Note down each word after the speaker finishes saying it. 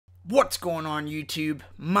What's going on, YouTube?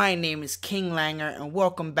 My name is King Langer, and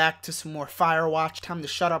welcome back to some more Firewatch. Time to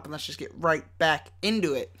shut up and let's just get right back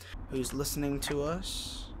into it. Who's listening to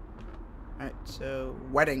us? Alright, so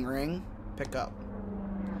wedding ring, pick up.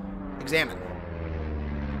 Examine.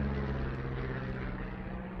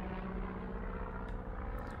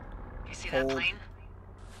 You see that plane?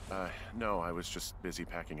 No, I was just busy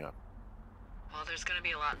packing up. Well, there's gonna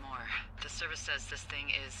be a lot more. The service says this thing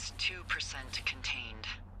is 2% contained.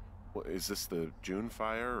 Well, is this the June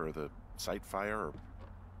fire or the site fire? Or...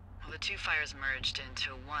 Well, the two fires merged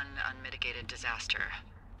into one unmitigated disaster.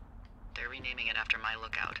 They're renaming it after my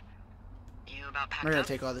lookout. You about packed We're gonna up?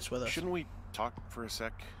 take all this with us. Shouldn't we talk for a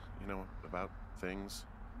sec, about things?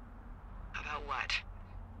 About what?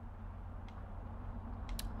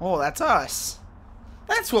 Oh, that's us.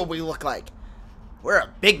 That's what we look like. We're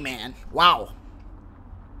a big man. Wow.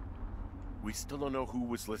 We still don't know who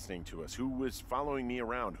was listening to us, who was following me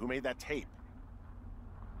around, who made that tape.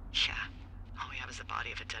 Yeah. All we have is the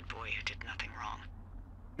body of a dead boy who did nothing wrong.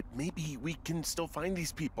 But maybe we can still find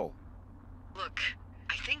these people. Look,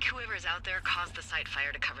 I think whoever's out there caused the site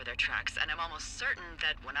fire to cover their tracks, and I'm almost certain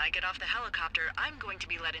that when I get off the helicopter, I'm going to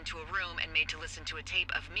be led into a room and made to listen to a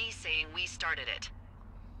tape of me saying we started it.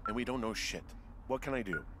 And we don't know shit. What can I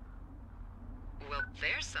do? Well,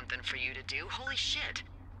 there's something for you to do. Holy shit.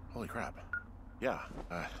 Holy crap. Yeah,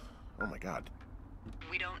 oh my god.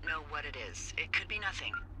 We don't know what it is. It could be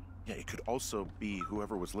nothing. Yeah, it could also be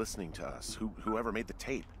whoever was listening to us, whoever made the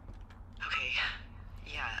tape. Okay.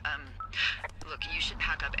 Yeah, look, you should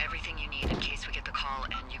pack up everything you need in case we get the call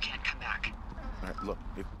and you can't come back. Alright, look,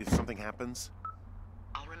 if something happens...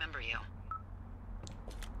 I'll remember you.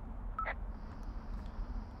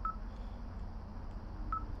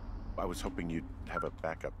 I was hoping you'd have a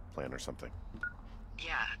backup plan or something.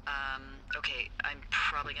 Yeah, okay, I'm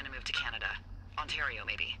probably gonna move to Canada. Ontario,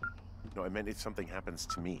 maybe. No, I meant if something happens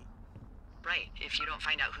to me. Right, if you don't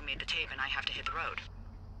find out who made the tape and I have to hit the road.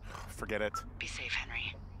 Forget it. Be safe,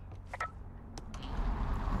 Henry.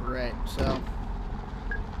 Right, so...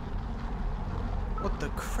 What the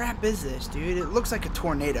crap is this, dude? It looks like a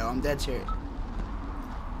tornado. I'm dead serious.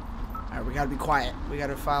 Alright, we gotta be quiet. We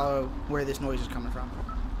gotta follow where this noise is coming from.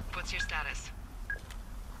 What's your status?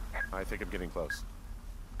 I think I'm getting close.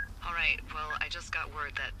 Alright, well, I just got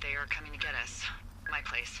word that they are coming to get us. My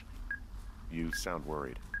place. You sound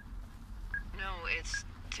worried. No, it's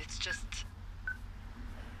just...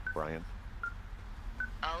 Brian?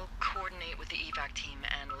 I'll coordinate with the evac team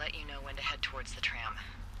and let you know when to head towards the tram.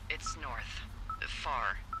 It's north.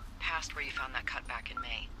 Far. Past where you found that cut back in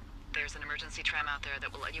May. There's an emergency tram out there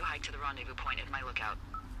that will let you hike to the rendezvous point at my lookout.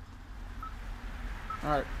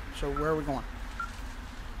 Alright, so where are we going?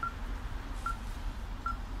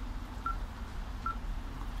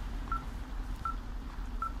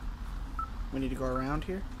 We need to go around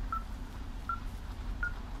here?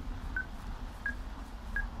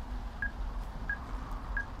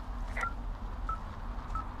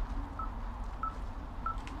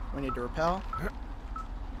 We need to repel.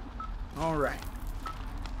 Alright.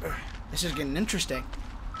 This is getting interesting.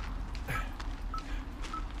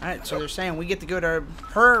 Alright, so they're saying we get to go to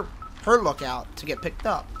her lookout to get picked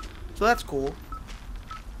up. So that's cool.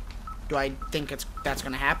 Do I think that's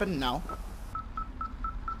gonna happen? No.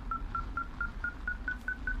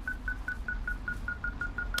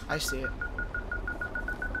 I see it.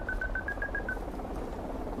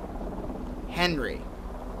 Henry.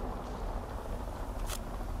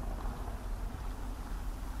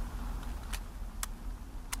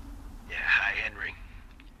 Yeah, hi, Henry.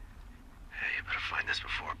 Hey, you better find this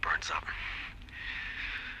before it burns up.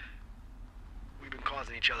 We've been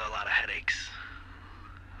causing each other a lot of headaches.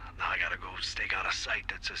 Now I gotta go stake out a site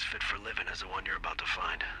that's as fit for living as the one you're about to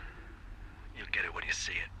find. You'll get it when you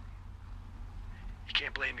see it. You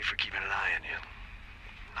can't blame me for keeping an eye on you.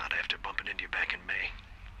 Not after bumping into you back in May.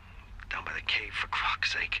 Down by the cave, for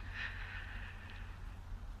croc's sake.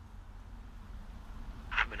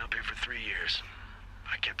 I've been up here for 3 years.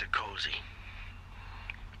 I kept it cozy.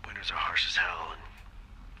 Winters are harsh as hell, and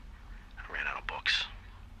I ran out of books.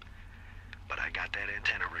 But I got that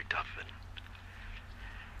antenna rigged up, and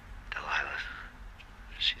Delilah,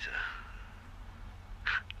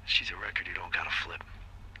 she's a record you don't gotta flip.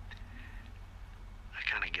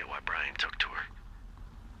 I kinda get why Brian took to her.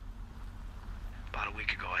 About a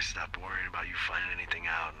week ago, I stopped worrying about you finding anything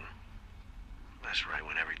out, and that's right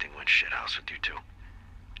when everything went shithouse with you two.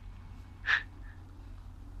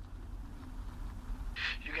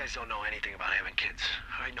 You guys don't know anything about having kids.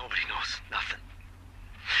 All right, nobody knows nothing.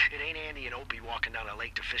 It ain't Andy and Opie walking down a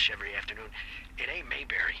lake to fish every afternoon. It ain't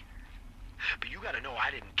Mayberry. But you gotta know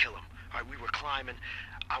I didn't kill him. All right, we were climbing.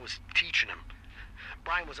 I was teaching him.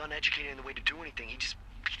 Brian was uneducated in the way to do anything. He just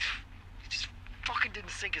fucking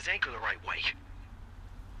didn't sink his anchor the right way.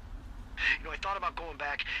 You know, I thought about going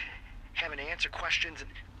back, having to answer questions, and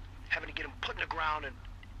having to get him put in the ground, and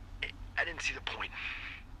I didn't see the point.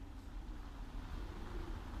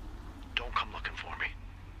 Don't come looking for me.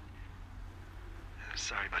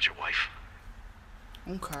 Sorry about your wife.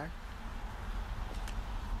 Okay.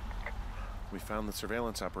 We found the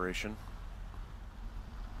surveillance operation.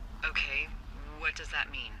 Okay, what does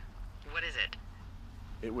that mean? What is it?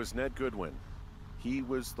 It was Ned Goodwin. He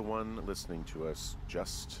was the one listening to us,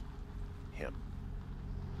 just him.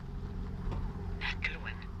 Ned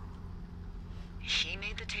Goodwin. He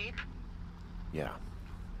made the tape? Yeah.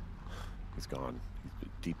 He's gone.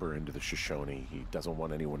 He's deeper into the Shoshone. He doesn't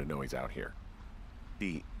want anyone to know he's out here.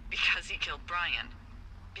 Because he killed Brian.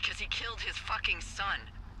 Because he killed his fucking son.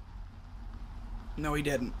 No, he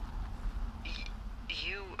didn't.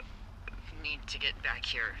 You need to get back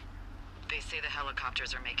here. They say the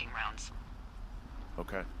helicopters are making rounds.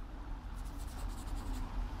 Okay.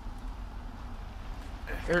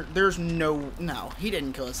 There's no, he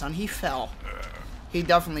didn't kill his son. He fell. He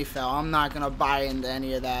definitely fell. I'm not gonna buy into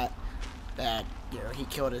any of that. That, you know, he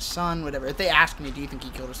killed his son, whatever. If they ask me, do you think he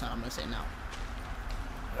killed his son? I'm gonna say no.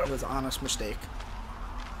 It was an honest mistake.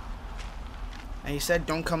 And he said,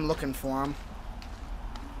 don't come looking for him.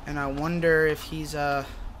 And I wonder if he's, actually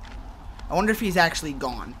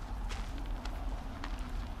gone.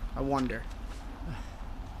 I wonder.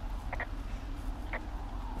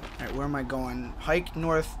 Alright, where am I going? Hike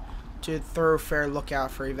north to thoroughfare lookout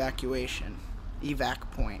for evacuation. Evac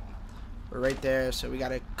point. We're right there, so we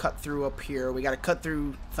gotta cut through up here. We gotta cut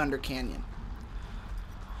through Thunder Canyon.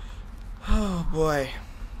 Oh boy.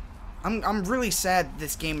 I'm really sad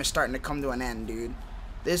this game is starting to come to an end, dude.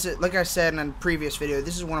 This is, like I said in a previous video,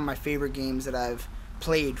 this is one of my favorite games that I've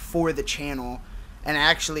played for the channel, and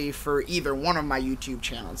actually for either one of my YouTube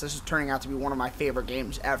channels. This is turning out to be one of my favorite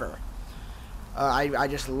games ever. I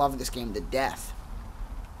just love this game to death.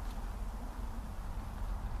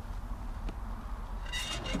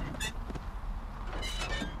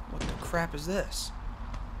 What the crap is this?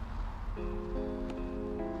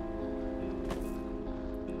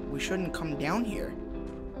 We shouldn't come down here.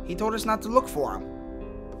 He told us not to look for him.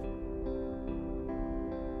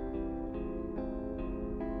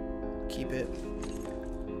 Keep it.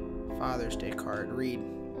 Father's Day card. Read.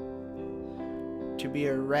 To be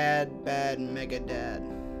a rad, bad, mega dad.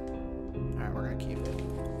 Alright, we're gonna keep it.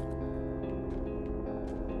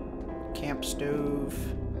 Camp stove.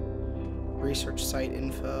 Research site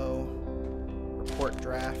info. Report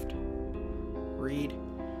draft. Read.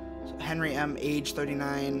 Henry M. age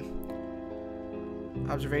 39.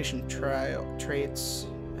 Observation trial traits.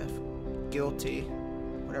 F. Guilty.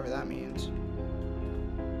 Whatever that means.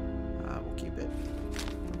 We'll keep it.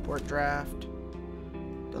 Report draft.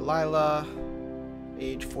 Delilah.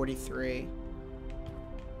 Age 43.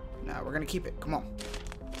 Nah, we're gonna keep it. Come on.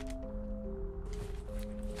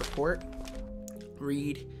 Report.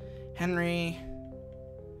 Read. Henry.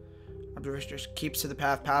 Observation keeps to the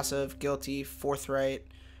path. Passive. Guilty. Forthright.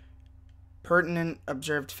 Pertinent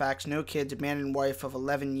observed facts. No kids. Abandoned wife of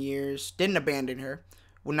 11 years. Didn't abandon her.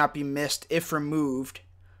 Will not be missed if removed.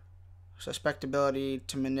 Suspectability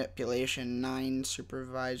to manipulation. 9.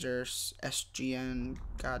 Supervisors. SGN.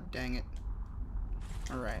 God dang it.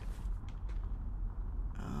 Alright.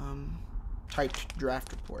 Typed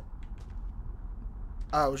draft report.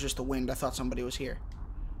 Oh, it was just the wind. I thought somebody was here.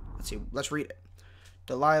 Let's see. Let's read it.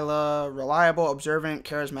 Delilah, reliable, observant,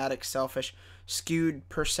 charismatic, selfish, skewed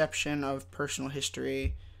perception of personal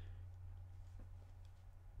history.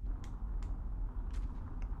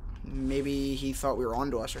 Maybe he thought we were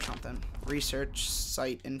onto us or something. Research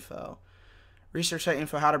site info. Research site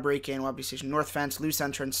info, how to break in, Webby Station, North Fence, loose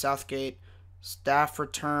entrance, South Gate. Staff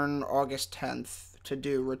return August 10th. To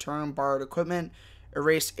do, return borrowed equipment,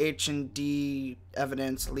 erase H&D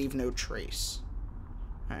evidence, leave no trace.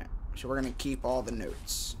 Alright, so we're going to keep all the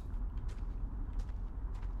notes.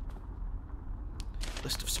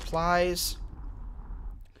 List of supplies.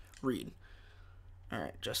 Read.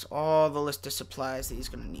 Alright, just all the list of supplies that he's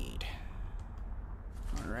going to need.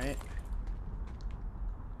 Alright.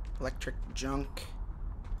 Electric junk.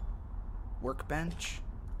 Workbench.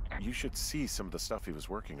 You should see some of the stuff he was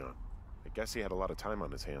working on. I guess he had a lot of time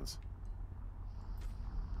on his hands.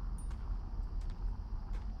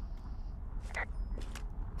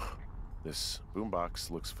 This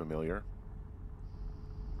boombox looks familiar.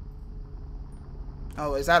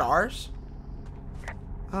 Oh, is that ours?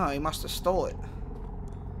 Oh, he must have stole it.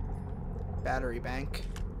 Battery bank.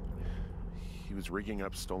 He was rigging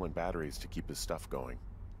up stolen batteries to keep his stuff going.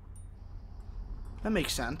 That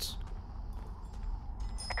makes sense.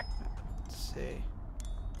 Let's see.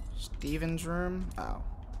 Steven's room. Oh.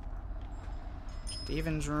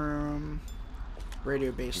 Steven's room.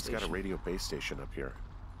 Radio base station. He's got a radio base station up here.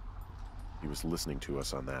 He was listening to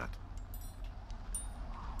us on that.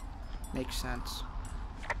 Makes sense.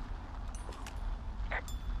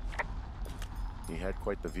 He had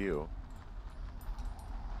quite the view.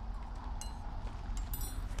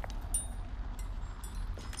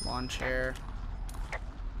 Lawn chair.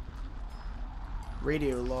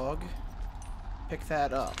 Radio log. Pick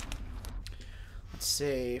that up. Let's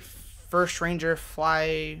see. First ranger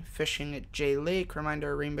fly fishing at J Lake.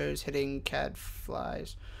 Reminder: rainbows hitting cad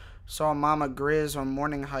flies. Saw Mama Grizz on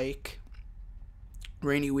morning hike.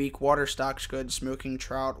 Rainy week. Water stock's good. Smoking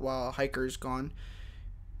trout while hiker's gone.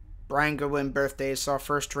 Brian Goodwin birthday. Saw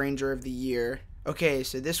first ranger of the year. Okay,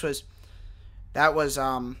 so that was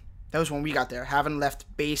when we got there. Haven't left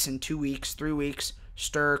base in 2 weeks, 3 weeks.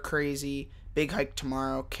 Stir crazy. Big hike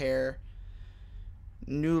tomorrow. Care.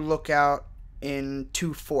 New lookout in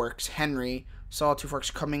Two Forks. Henry. Saw Two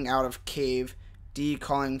Forks coming out of cave. D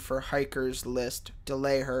calling for hikers list.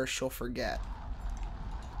 Delay her. She'll forget.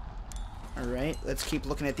 Alright, let's keep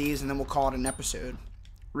looking at these and then we'll call it an episode.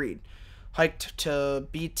 Read. Hiked to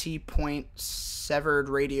BT Point. Severed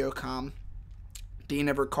radio comm. D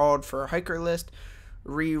never called for a hiker list.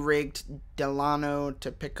 Re-rigged Delano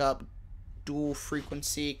to pick up dual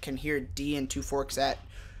frequency. Can hear D and Two Forks at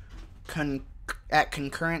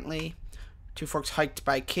concurrently. Two Forks hiked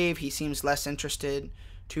by cave. He seems less interested.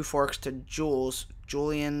 Two Forks to Jules.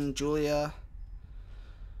 Julia.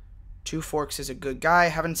 Two Forks is a good guy.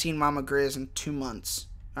 Haven't seen Mama Grizz in 2 months.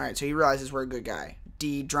 Alright, so he realizes we're a good guy.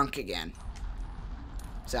 D drunk again.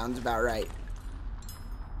 Sounds about right.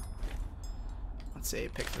 Let's see,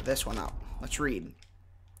 pick this one up. Let's read.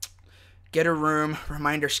 Get a room.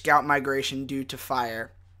 Reminder: scout migration due to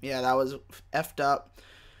fire. Yeah, that was effed up.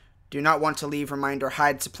 Do not want to leave. Reminder: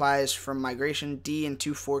 hide supplies from migration. D and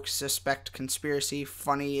Two Forks suspect conspiracy.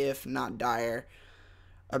 Funny if not dire.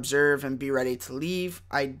 Observe and be ready to leave.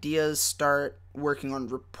 Ideas: start working on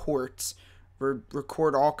reports.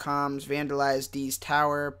 Record all comms. Vandalize D's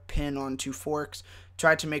tower. Pin on Two Forks.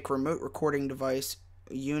 Try to make remote recording device.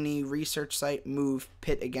 Uni research site. Move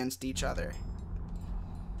pit against each other.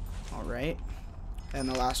 Alright. And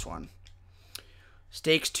the last one.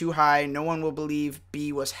 Stakes too high. No one will believe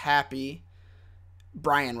B was happy.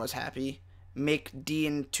 Brian was happy. Make D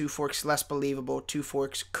and Two Forks less believable. Two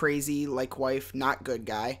Forks crazy like wife, not good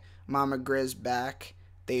guy. Mama Grizz back.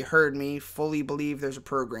 They heard me. Fully believe there's a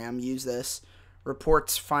program. Use this.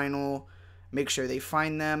 Reports final. Make sure they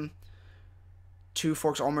find them. Two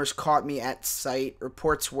Forks almost caught me at sight.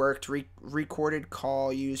 Reports worked. Recorded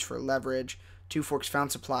call used for leverage. Two Forks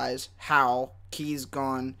found supplies. How? Keys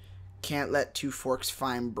gone. Can't let Two Forks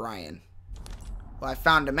find Brian. Well, I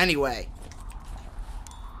found him anyway.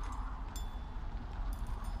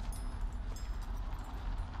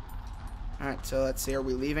 Alright, so let's see. Are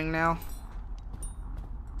we leaving now?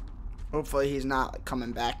 Hopefully he's not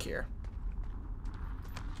coming back here.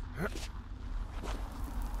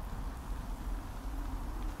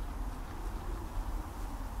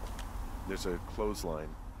 There's a clothesline.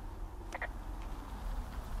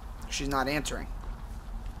 She's not answering.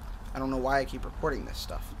 I don't know why I keep reporting this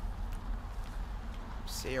stuff.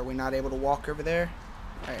 Let's see, are we not able to walk over there?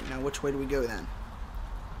 Alright, now which way do we go then?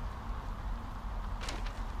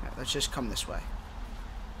 Alright, let's just come this way.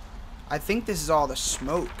 I think this is all the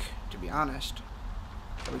smoke, to be honest.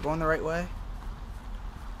 Are we going the right way?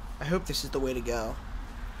 I hope this is the way to go.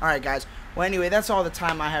 Alright guys, well anyway, that's all the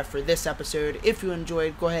time I have for this episode. If you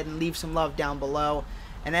enjoyed, go ahead and leave some love down below.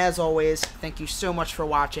 And as always, thank you so much for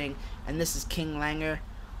watching. And this is King Langer.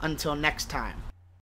 Until next time.